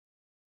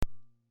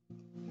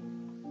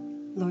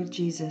Lord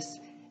Jesus,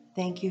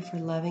 thank you for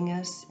loving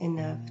us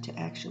enough to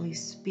actually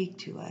speak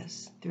to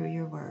us through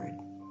your word.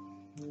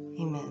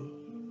 Amen.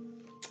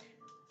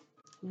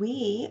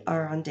 We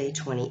are on day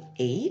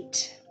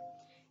 28,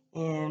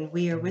 and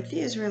we are with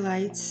the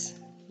Israelites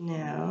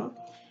now.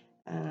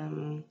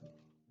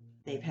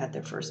 They've had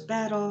their first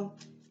battle.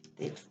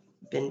 They've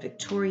been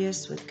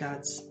victorious with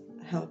God's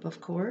help,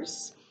 of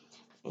course.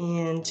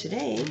 And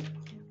today,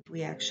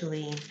 we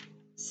actually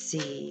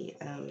see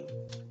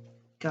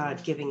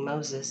God giving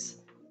Moses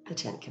the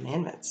Ten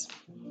Commandments.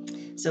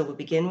 So we'll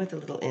begin with a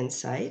little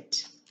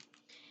insight.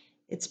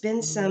 It's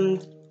been some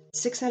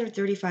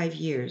 635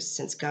 years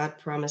since God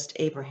promised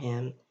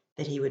Abraham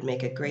that he would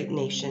make a great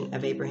nation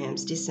of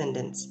Abraham's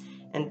descendants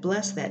and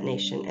bless that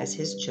nation as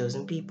his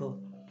chosen people.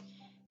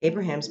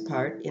 Abraham's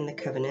part in the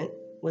covenant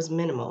was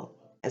minimal,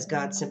 as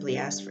God simply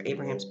asked for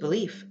Abraham's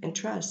belief and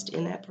trust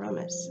in that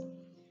promise.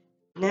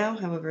 Now,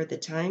 however, the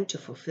time to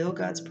fulfill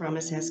God's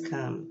promise has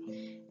come,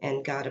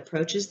 and God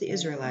approaches the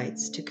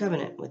Israelites to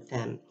covenant with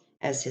them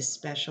as his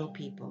special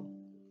people.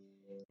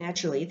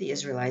 Naturally, the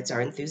Israelites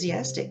are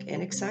enthusiastic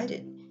and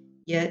excited,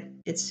 yet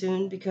it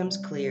soon becomes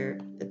clear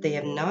that they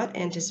have not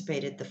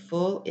anticipated the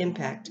full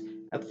impact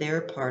of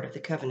their part of the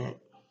covenant.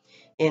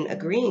 In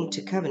agreeing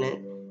to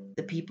covenant,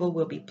 the people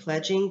will be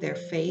pledging their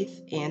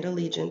faith and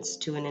allegiance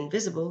to an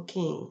invisible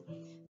king,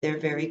 their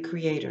very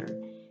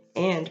creator,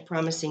 and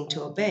promising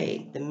to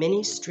obey the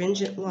many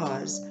stringent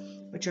laws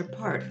which are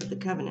part of the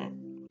covenant.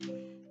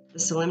 The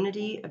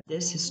solemnity of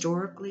this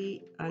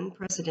historically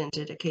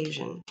unprecedented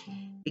occasion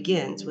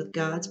begins with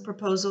God's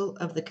proposal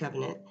of the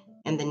covenant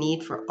and the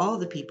need for all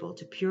the people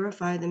to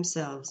purify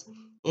themselves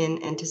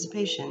in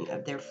anticipation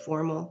of their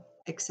formal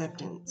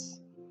acceptance.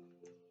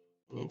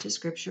 And into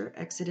Scripture,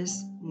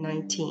 Exodus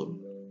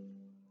 19.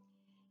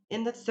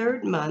 In the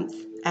third month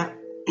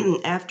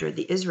after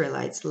the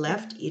Israelites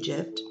left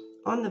Egypt,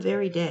 on the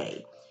very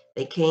day,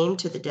 they came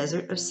to the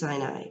desert of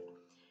Sinai.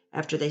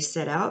 After they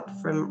set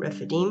out from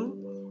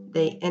Rephidim,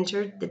 they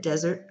entered the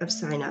desert of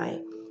Sinai,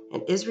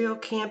 and Israel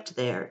camped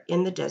there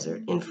in the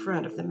desert in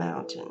front of the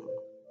mountain.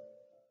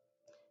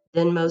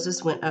 Then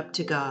Moses went up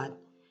to God,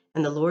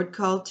 and the Lord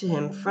called to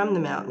him from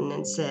the mountain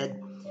and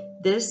said,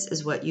 "This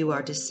is what you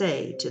are to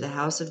say to the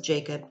house of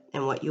Jacob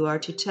and what you are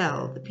to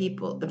tell the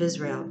people of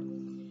Israel.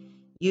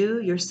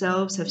 You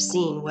yourselves have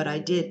seen what I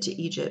did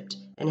to Egypt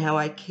and how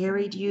I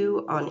carried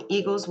you on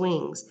eagle's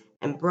wings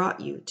and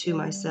brought you to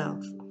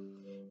myself.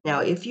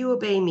 Now, if you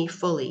obey me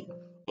fully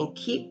and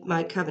keep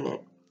my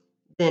covenant,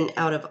 then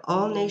out of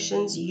all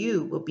nations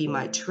you will be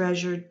my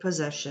treasured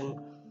possession.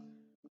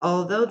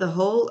 Although the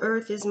whole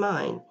earth is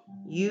mine,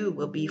 you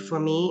will be for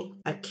me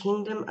a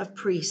kingdom of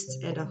priests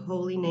and a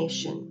holy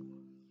nation.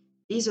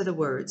 These are the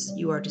words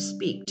you are to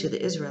speak to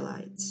the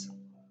Israelites."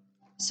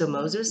 So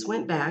Moses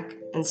went back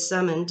and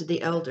summoned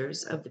the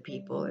elders of the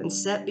people and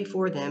set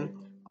before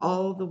them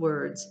all the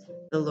words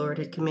the Lord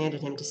had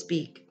commanded him to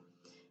speak.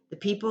 The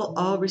people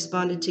all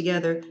responded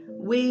together,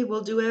 "We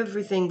will do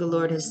everything the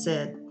Lord has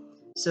said."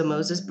 So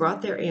Moses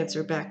brought their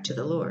answer back to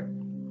the Lord.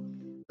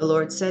 The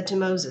Lord said to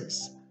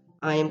Moses,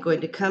 "I am going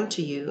to come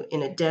to you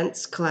in a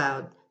dense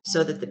cloud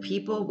so that the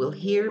people will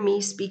hear me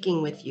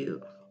speaking with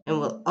you and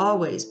will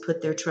always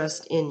put their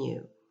trust in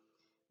you."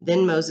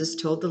 Then Moses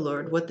told the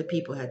Lord what the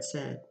people had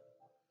said.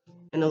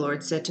 And the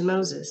Lord said to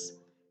Moses,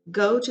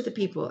 "Go to the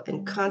people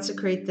and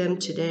consecrate them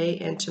today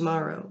and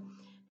tomorrow.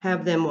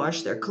 Have them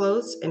wash their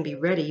clothes and be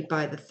ready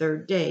by the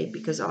third day,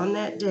 because on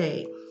that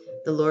day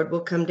the Lord will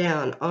come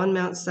down on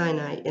Mount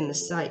Sinai in the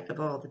sight of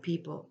all the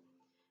people.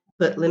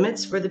 Put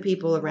limits for the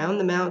people around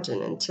the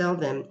mountain and tell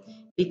them,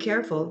 'Be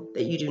careful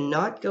that you do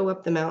not go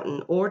up the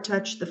mountain or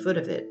touch the foot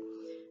of it.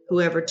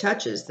 Whoever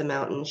touches the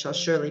mountain shall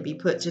surely be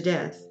put to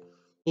death.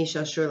 He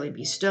shall surely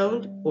be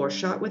stoned or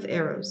shot with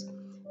arrows.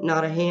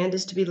 Not a hand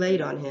is to be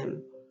laid on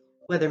him.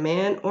 Whether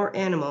man or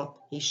animal,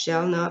 he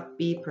shall not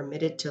be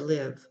permitted to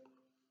live.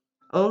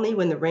 Only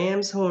when the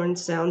ram's horn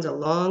sounds a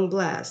long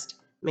blast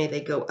may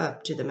they go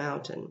up to the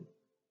mountain."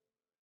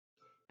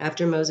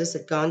 After Moses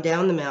had gone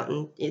down the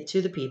mountain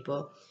to the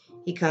people,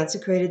 he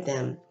consecrated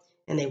them,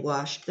 and they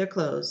washed their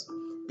clothes.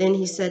 Then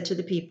he said to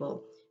the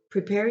people,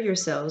 "Prepare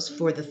yourselves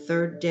for the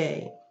third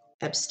day.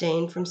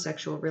 Abstain from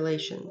sexual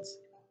relations."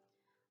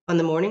 On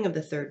the morning of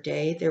the third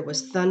day, there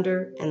was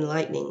thunder and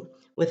lightning,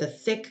 with a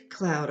thick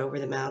cloud over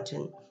the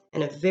mountain,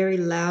 and a very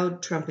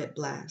loud trumpet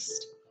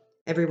blast.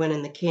 Everyone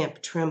in the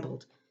camp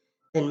trembled.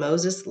 Then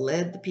Moses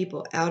led the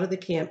people out of the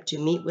camp to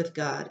meet with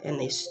God, and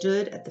they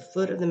stood at the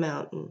foot of the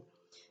mountain.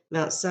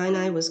 Mount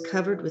Sinai was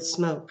covered with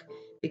smoke,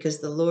 because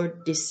the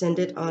Lord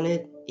descended on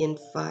it in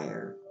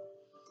fire.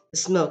 The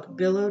smoke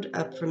billowed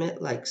up from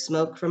it like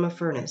smoke from a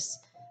furnace.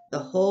 The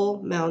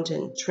whole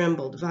mountain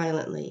trembled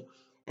violently,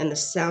 and the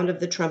sound of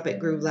the trumpet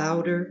grew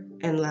louder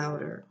and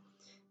louder.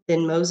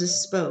 Then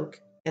Moses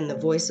spoke, and the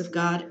voice of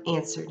God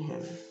answered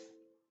him.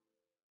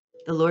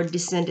 The Lord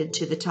descended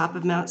to the top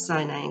of Mount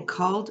Sinai and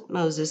called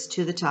Moses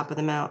to the top of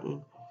the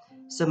mountain.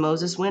 So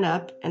Moses went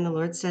up, and the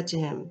Lord said to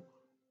him,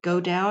 "Go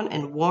down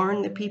and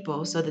warn the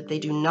people so that they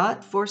do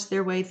not force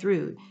their way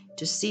through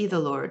to see the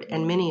Lord,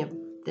 and many of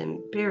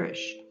them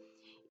perish.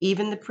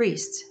 Even the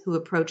priests who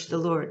approach the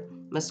Lord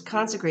must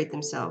consecrate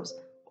themselves,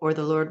 or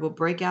the Lord will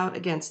break out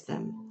against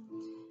them."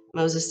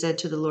 Moses said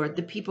to the Lord,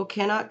 "The people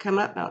cannot come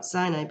up Mount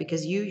Sinai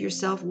because you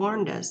yourself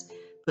warned us.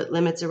 Put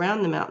limits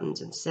around the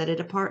mountains and set it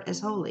apart as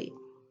holy."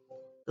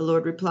 The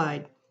Lord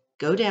replied,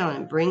 "Go down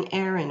and bring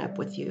Aaron up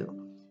with you.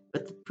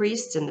 But the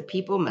priests and the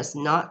people must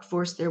not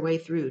force their way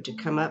through to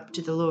come up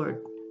to the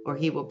Lord, or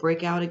he will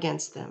break out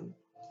against them."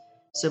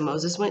 So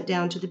Moses went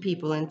down to the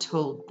people and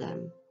told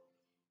them.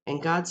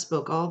 And God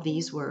spoke all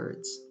these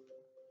words: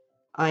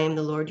 "I am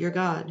the Lord your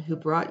God, who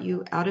brought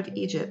you out of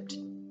Egypt,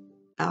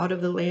 out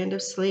of the land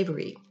of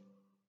slavery.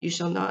 You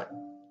shall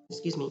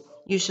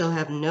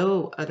have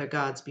no other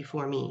gods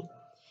before me.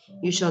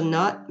 You shall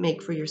not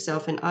make for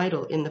yourself an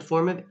idol in the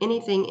form of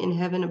anything in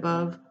heaven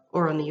above,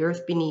 or on the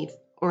earth beneath,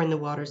 or in the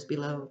waters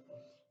below.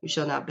 You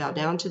shall not bow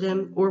down to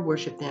them or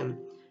worship them.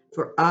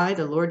 For I,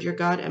 the Lord your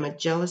God, am a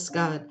jealous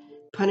God,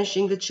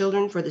 punishing the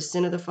children for the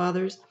sin of the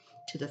fathers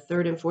to the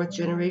third and fourth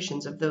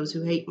generations of those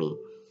who hate me,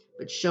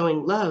 but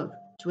showing love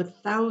to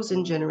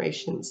 1,000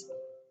 generations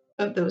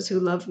of those who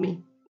love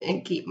me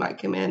and keep my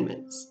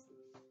commandments.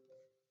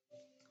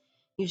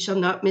 You shall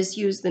not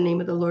misuse the name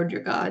of the Lord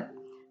your God,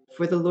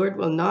 for the Lord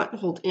will not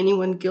hold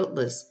anyone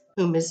guiltless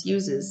who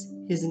misuses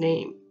his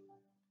name.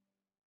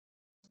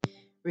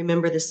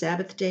 Remember the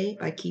Sabbath day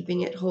by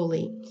keeping it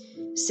holy.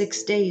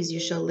 6 days you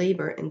shall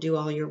labor and do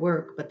all your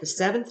work, but the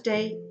seventh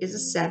day is a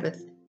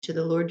Sabbath to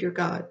the Lord your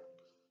God.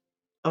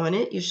 On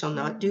it you shall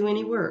not do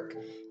any work,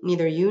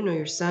 neither you nor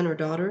your son or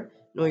daughter,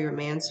 nor your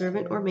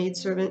manservant or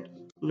maidservant,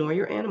 nor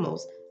your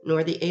animals,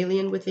 nor the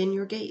alien within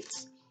your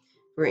gates.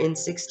 For in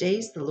 6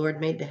 days the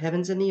Lord made the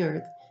heavens and the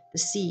earth, the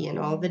sea and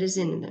all that is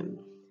in them,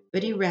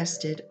 but he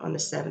rested on the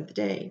seventh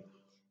day.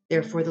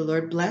 Therefore the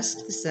Lord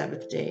blessed the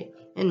Sabbath day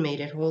and made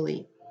it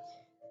holy.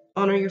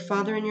 Honor your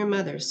father and your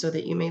mother, so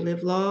that you may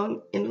live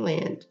long in the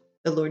land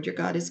the Lord your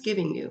God is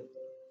giving you.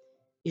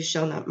 You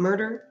shall not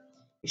murder.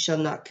 You shall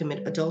not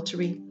commit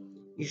adultery.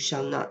 You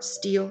shall not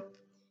steal.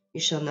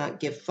 You shall not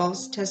give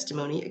false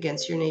testimony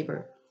against your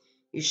neighbor.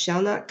 You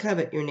shall not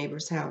covet your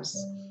neighbor's house.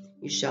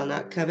 You shall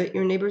not covet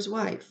your neighbor's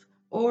wife,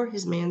 or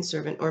his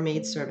manservant or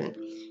maidservant,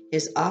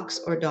 his ox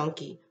or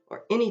donkey,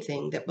 or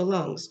anything that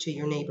belongs to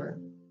your neighbor.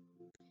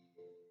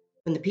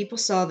 When the people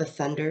saw the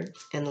thunder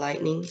and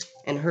lightning,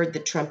 and heard the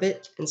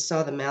trumpet, and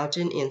saw the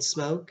mountain in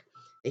smoke,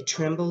 they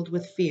trembled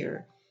with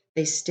fear.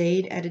 They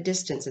stayed at a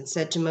distance and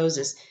said to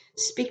Moses,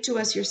 "Speak to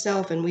us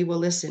yourself, and we will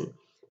listen.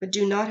 But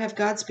do not have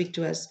God speak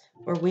to us,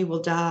 or we will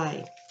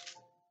die."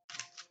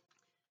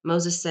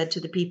 Moses said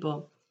to the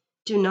people,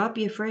 "Do not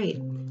be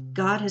afraid.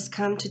 God has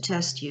come to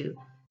test you,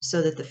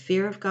 so that the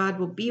fear of God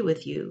will be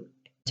with you,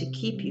 to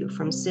keep you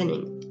from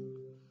sinning."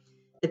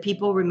 The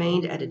people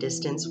remained at a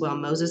distance while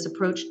Moses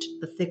approached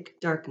the thick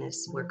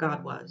darkness where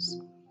God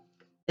was.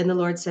 Then the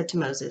Lord said to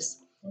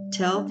Moses,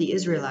 "Tell the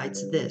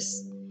Israelites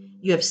this: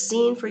 You have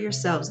seen for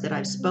yourselves that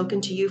I've spoken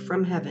to you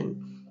from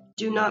heaven.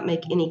 Do not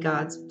make any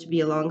gods to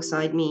be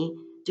alongside me.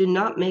 Do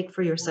not make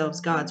for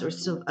yourselves gods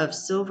of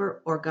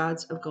silver or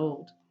gods of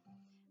gold.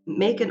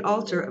 Make an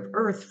altar of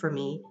earth for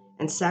me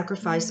and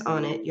sacrifice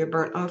on it your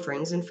burnt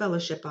offerings and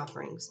fellowship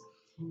offerings,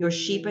 your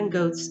sheep and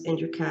goats and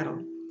your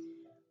cattle.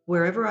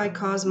 Wherever I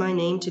cause my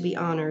name to be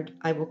honored,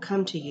 I will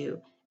come to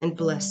you and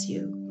bless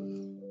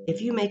you.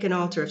 If you make an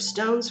altar of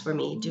stones for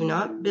me, do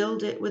not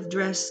build it with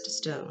dressed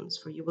stones,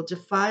 for you will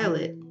defile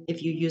it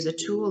if you use a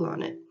tool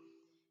on it.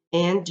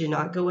 And do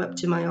not go up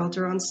to my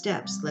altar on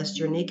steps, lest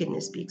your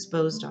nakedness be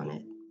exposed on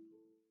it."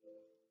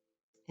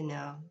 And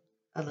now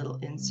a little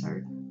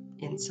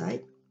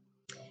insight.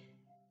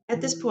 At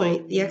this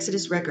point, the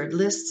Exodus record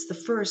lists the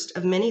first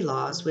of many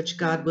laws which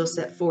God will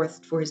set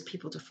forth for his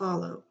people to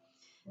follow.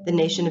 The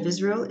nation of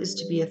Israel is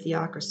to be a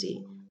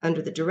theocracy,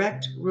 under the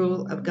direct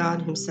rule of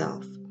God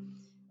himself,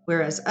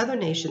 whereas other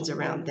nations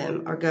around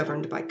them are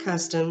governed by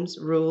customs,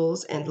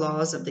 rules, and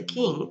laws of the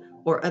king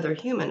or other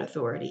human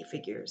authority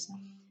figures.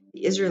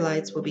 The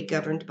Israelites will be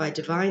governed by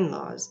divine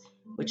laws,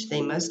 which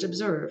they must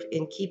observe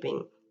in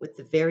keeping with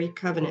the very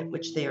covenant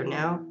which they are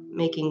now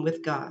making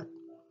with God.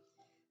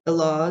 The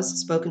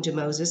laws spoken to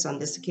Moses on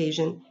this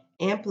occasion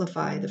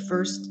amplify the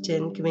first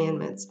 10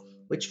 commandments,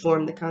 which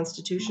form the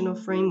constitutional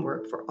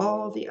framework for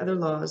all the other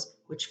laws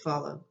which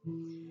follow.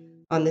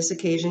 On this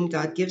occasion,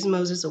 God gives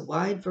Moses a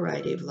wide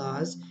variety of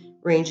laws,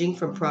 ranging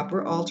from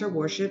proper altar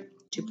worship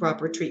to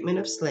proper treatment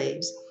of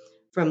slaves,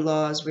 from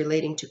laws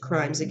relating to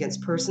crimes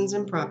against persons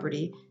and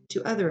property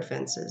to other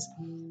offenses,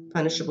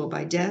 punishable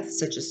by death,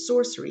 such as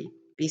sorcery,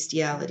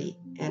 bestiality,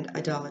 and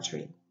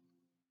idolatry.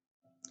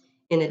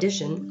 In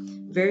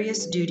addition,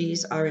 various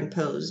duties are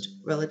imposed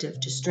relative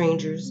to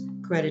strangers,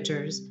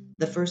 creditors,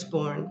 the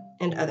firstborn,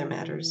 and other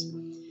matters.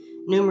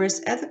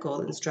 Numerous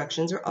ethical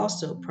instructions are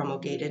also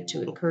promulgated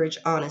to encourage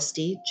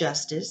honesty,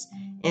 justice,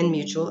 and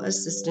mutual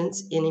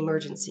assistance in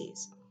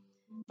emergencies.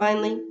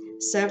 Finally,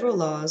 several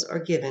laws are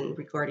given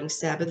regarding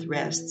Sabbath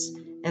rests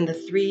and the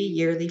 3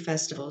 yearly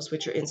festivals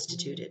which are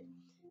instituted: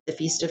 the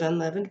Feast of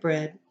Unleavened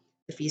Bread,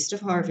 the Feast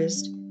of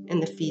Harvest,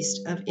 and the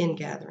Feast of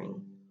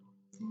Ingathering.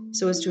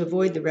 so as to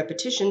avoid the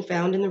repetition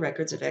found in the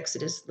records of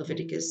Exodus,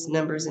 Leviticus,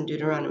 Numbers, and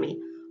Deuteronomy.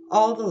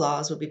 All the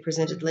laws will be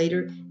presented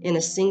later in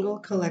a single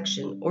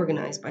collection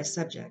organized by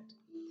subject.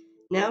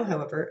 Now,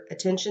 however,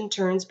 attention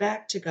turns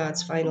back to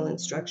God's final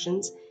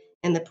instructions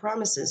and the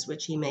promises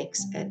which he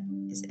makes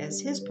as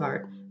his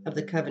part of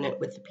the covenant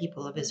with the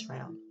people of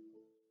Israel.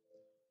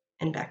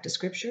 And back to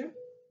Scripture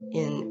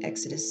in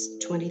Exodus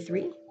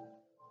 23.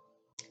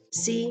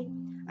 See,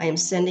 I am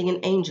sending an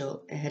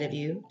angel ahead of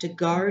you to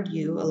guard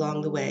you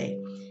along the way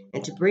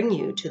and to bring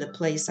you to the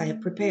place I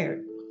have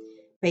prepared.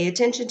 Pay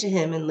attention to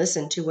him and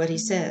listen to what he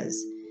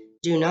says.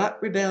 Do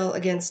not rebel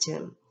against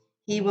him.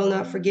 He will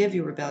not forgive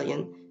your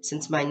rebellion,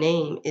 since my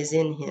name is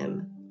in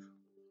him.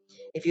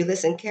 If you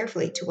listen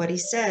carefully to what he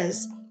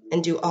says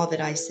and do all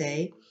that I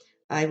say,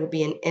 I will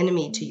be an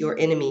enemy to your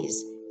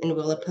enemies and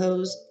will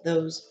oppose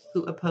those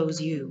who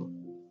oppose you.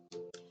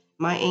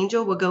 My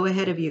angel will go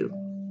ahead of you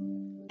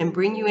and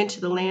bring you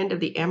into the land of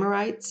the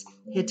Amorites,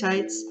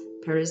 Hittites,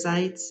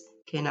 Perizzites,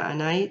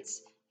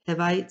 Canaanites,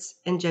 Hivites,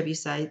 and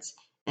Jebusites,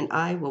 and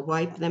I will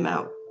wipe them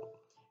out.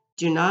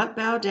 Do not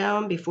bow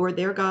down before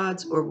their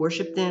gods or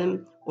worship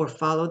them or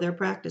follow their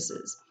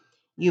practices.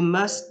 You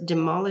must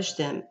demolish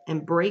them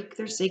and break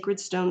their sacred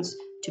stones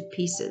to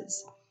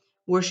pieces.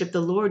 Worship the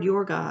Lord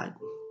your God,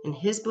 and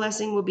his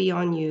blessing will be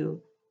on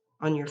you,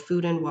 on your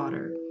food and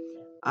water.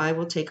 I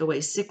will take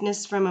away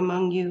sickness from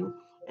among you,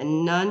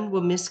 and none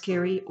will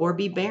miscarry or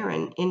be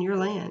barren in your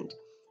land.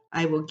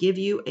 I will give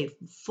you a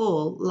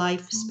full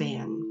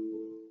lifespan.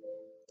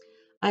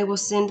 I will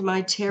send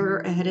my terror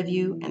ahead of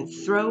you and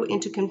throw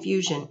into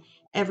confusion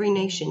every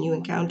nation you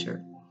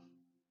encounter.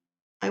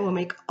 I will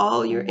make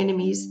all your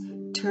enemies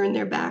turn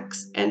their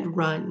backs and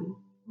run.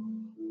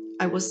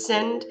 I will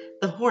send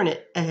the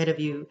hornet ahead of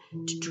you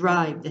to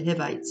drive the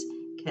Hivites,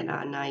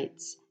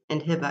 Canaanites,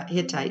 and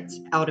Hittites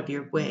out of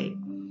your way.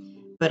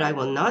 But I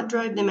will not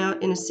drive them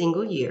out in a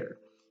single year,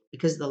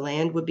 because the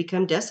land would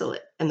become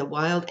desolate and the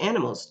wild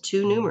animals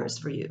too numerous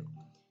for you.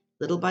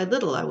 Little by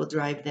little I will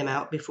drive them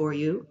out before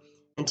you,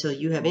 until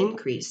you have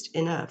increased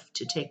enough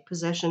to take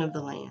possession of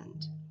the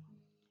land.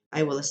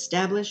 I will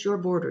establish your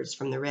borders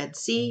from the Red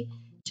Sea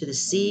to the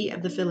Sea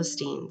of the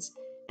Philistines,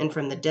 and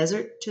from the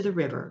desert to the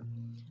river.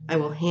 I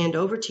will hand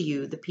over to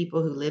you the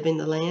people who live in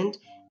the land,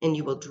 and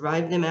you will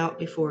drive them out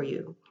before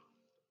you.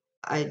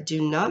 I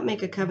do not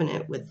make a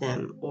covenant with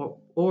them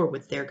or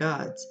with their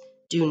gods.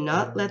 Do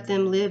not let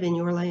them live in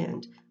your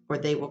land, or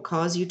they will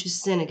cause you to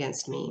sin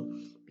against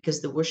me,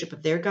 because the worship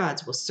of their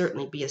gods will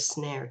certainly be a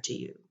snare to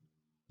you.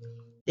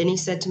 Then he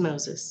said to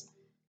Moses,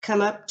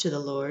 Come up to the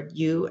Lord,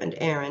 you and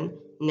Aaron,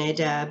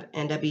 Nadab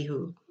and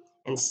Abihu,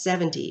 and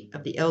 70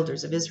 of the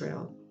elders of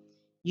Israel.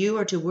 You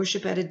are to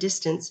worship at a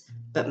distance,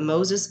 but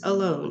Moses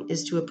alone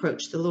is to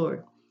approach the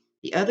Lord.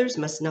 The others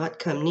must not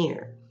come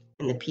near,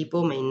 and the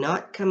people may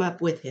not come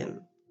up with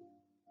him.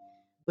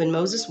 When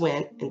Moses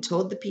went and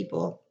told the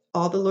people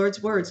all the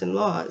Lord's words and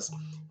laws,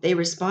 they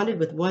responded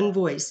with one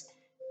voice,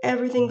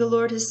 Everything the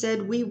Lord has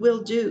said, we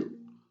will do.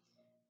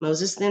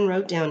 Moses then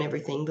wrote down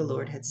everything the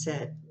Lord had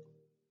said.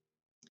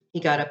 He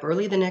got up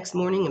early the next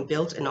morning and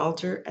built an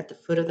altar at the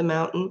foot of the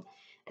mountain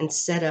and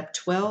set up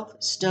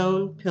 12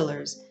 stone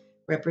pillars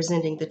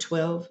representing the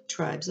 12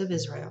 tribes of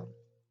Israel.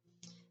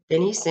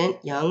 Then he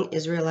sent young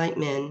Israelite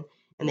men,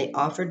 and they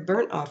offered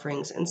burnt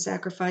offerings and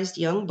sacrificed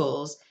young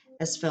bulls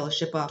as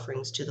fellowship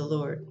offerings to the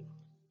Lord.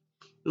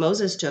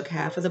 Moses took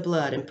half of the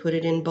blood and put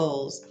it in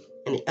bowls,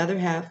 and the other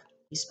half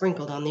he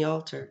sprinkled on the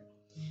altar.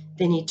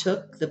 Then he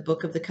took the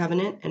book of the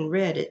covenant and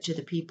read it to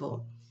the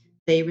people.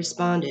 They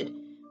responded,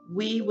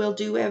 We will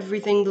do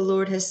everything the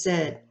Lord has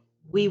said.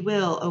 We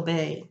will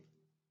obey.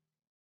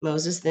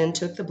 Moses then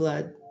took the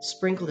blood,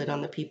 sprinkled it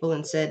on the people,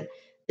 and said,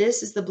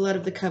 This is the blood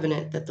of the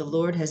covenant that the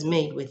Lord has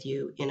made with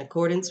you in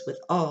accordance with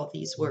all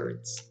these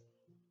words.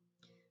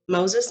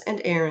 Moses and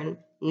Aaron,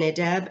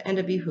 Nadab and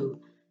Abihu,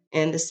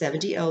 and the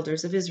 70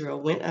 elders of Israel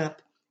went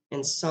up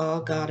and saw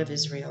God of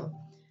Israel.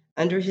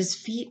 Under his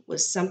feet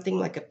was something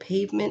like a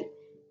pavement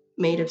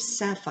made of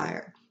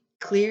sapphire,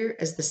 clear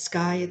as the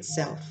sky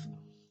itself.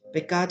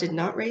 But God did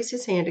not raise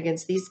his hand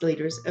against these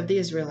leaders of the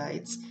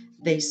Israelites.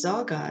 They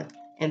saw God,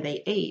 and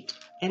they ate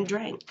and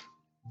drank.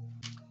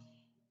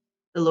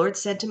 The Lord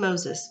said to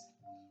Moses,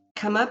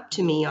 Come up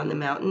to me on the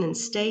mountain and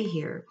stay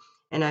here,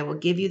 and I will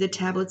give you the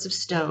tablets of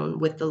stone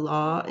with the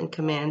law and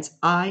commands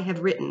I have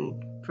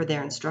written for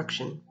their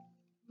instruction.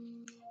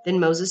 Then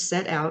Moses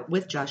set out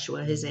with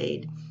Joshua his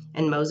aide,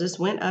 and Moses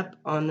went up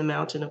on the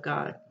mountain of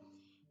God.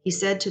 He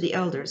said to the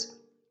elders,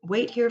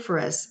 Wait here for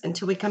us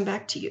until we come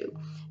back to you.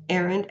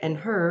 Aaron and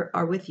Hur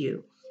are with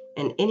you,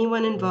 and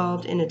anyone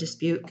involved in a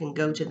dispute can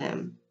go to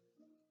them.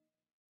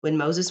 When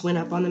Moses went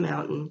up on the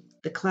mountain,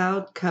 the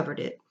cloud covered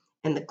it,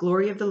 and the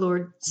glory of the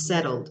Lord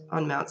settled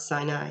on Mount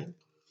Sinai.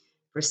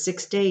 For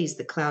 6 days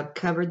the cloud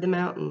covered the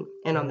mountain,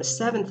 and on the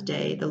 7th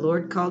day the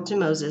Lord called to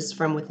Moses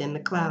from within the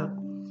cloud.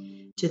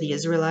 To the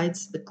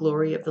Israelites, the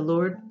glory of the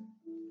Lord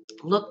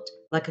looked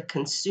like a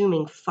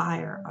consuming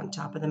fire on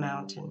top of the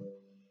mountain.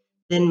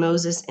 Then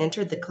Moses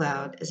entered the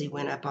cloud as he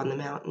went up on the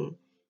mountain,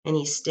 and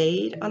he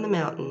stayed on the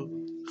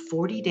mountain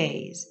 40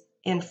 days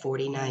and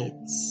 40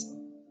 nights.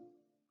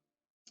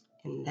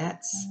 And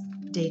that's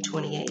day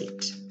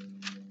 28.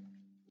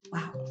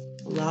 Wow,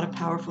 a lot of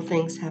powerful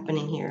things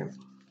happening here.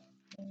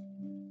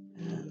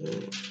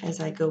 As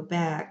I go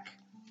back,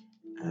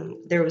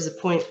 there was a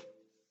point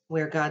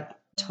where God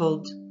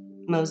told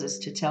Moses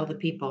to tell the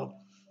people,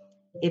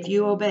 if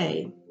you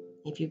obey,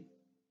 if you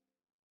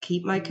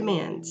keep my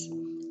commands,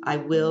 I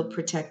will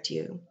protect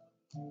you.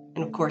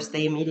 And of course,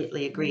 they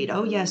immediately agreed,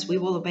 oh yes, we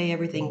will obey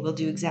everything. We'll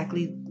do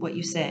exactly what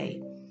you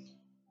say.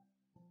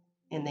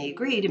 And they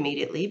agreed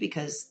immediately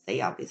because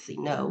they obviously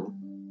know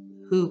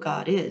who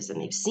God is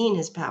and they've seen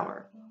his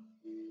power.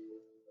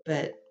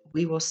 But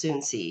we will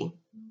soon see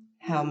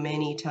how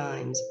many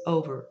times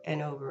over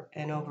and over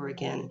and over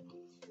again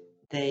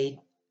they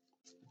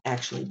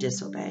actually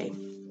disobey.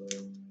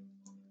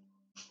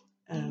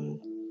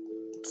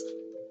 It's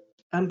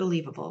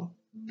unbelievable,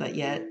 but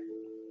yet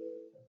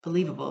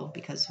believable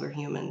because we're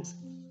humans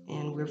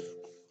and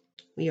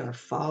we are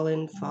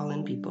fallen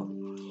people.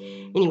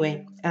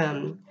 Anyway,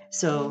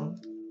 so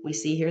we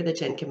see here the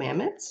 10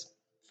 Commandments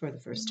for the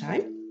first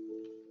time.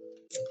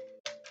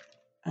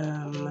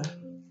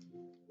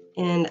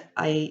 And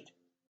I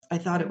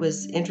thought it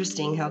was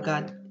interesting how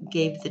God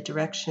gave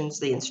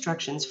the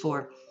instructions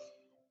for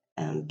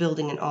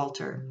building an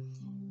altar,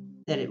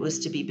 that it was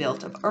to be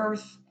built of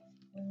earth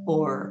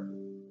or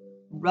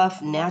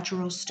rough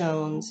natural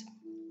stones,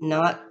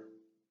 not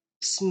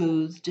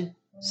smoothed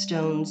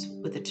stones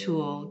with a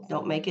tool.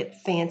 Don't make it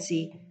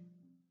fancy.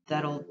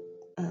 That'll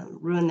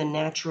ruin the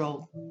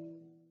natural,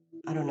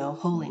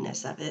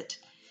 holiness of it.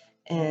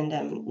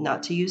 And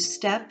not to use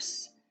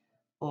steps,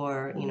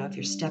 or, if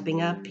you're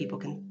stepping up, people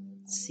can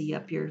see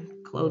up your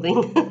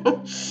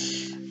clothing.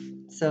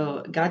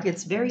 So God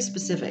gets very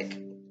specific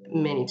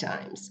many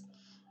times.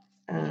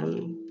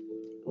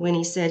 When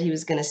he said he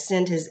was going to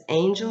send his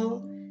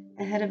angel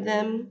ahead of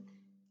them,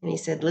 and he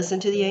said, listen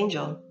to the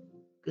angel,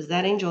 because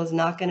that angel is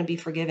not going to be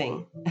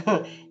forgiving.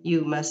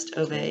 You must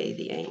obey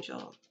the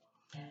angel.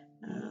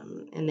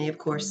 And they, of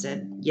course,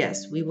 said,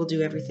 yes, we will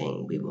do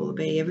everything. We will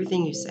obey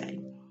everything you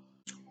say.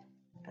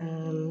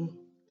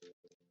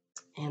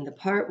 And the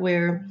part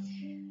where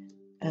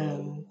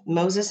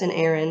Moses and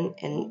Aaron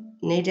and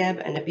Nadab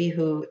and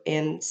Abihu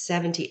and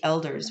 70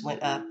 elders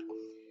went up,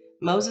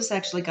 Moses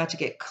actually got to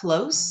get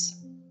close,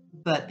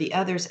 but the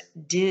others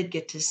did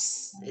get to,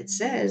 it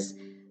says,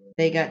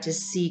 they got to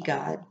see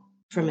God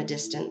from a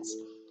distance.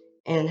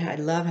 And I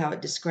love how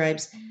it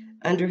describes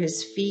under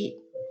his feet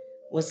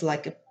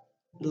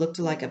looked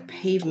like a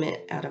pavement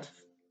out of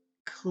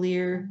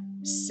clear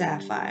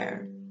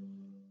sapphire.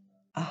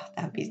 Oh,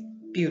 that would be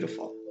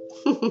beautiful.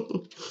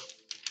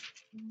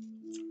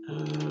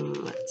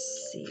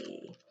 Let's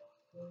see.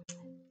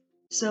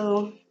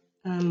 So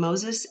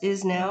Moses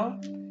is now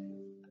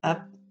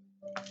up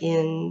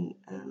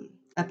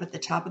at the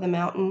top of the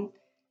mountain,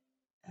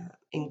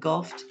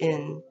 engulfed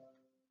in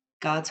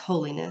God's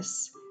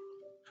holiness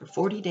for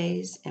 40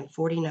 days and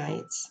 40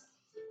 nights.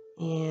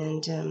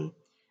 And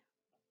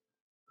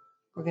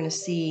we're going to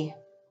see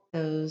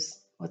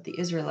what the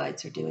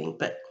Israelites are doing.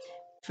 But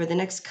for the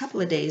next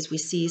couple of days, we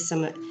see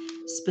some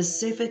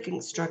specific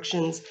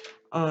instructions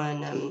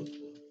on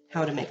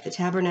how to make the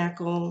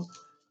tabernacle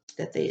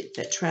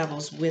that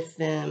travels with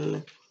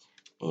them,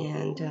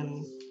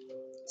 and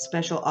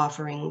special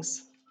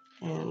offerings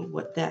and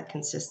what that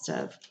consists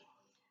of.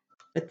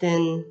 But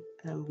then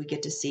we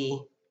get to see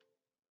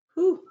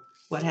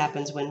what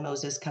happens when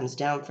Moses comes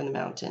down from the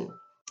mountain.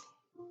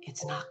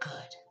 It's not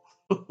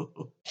good.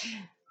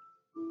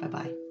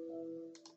 Bye-bye.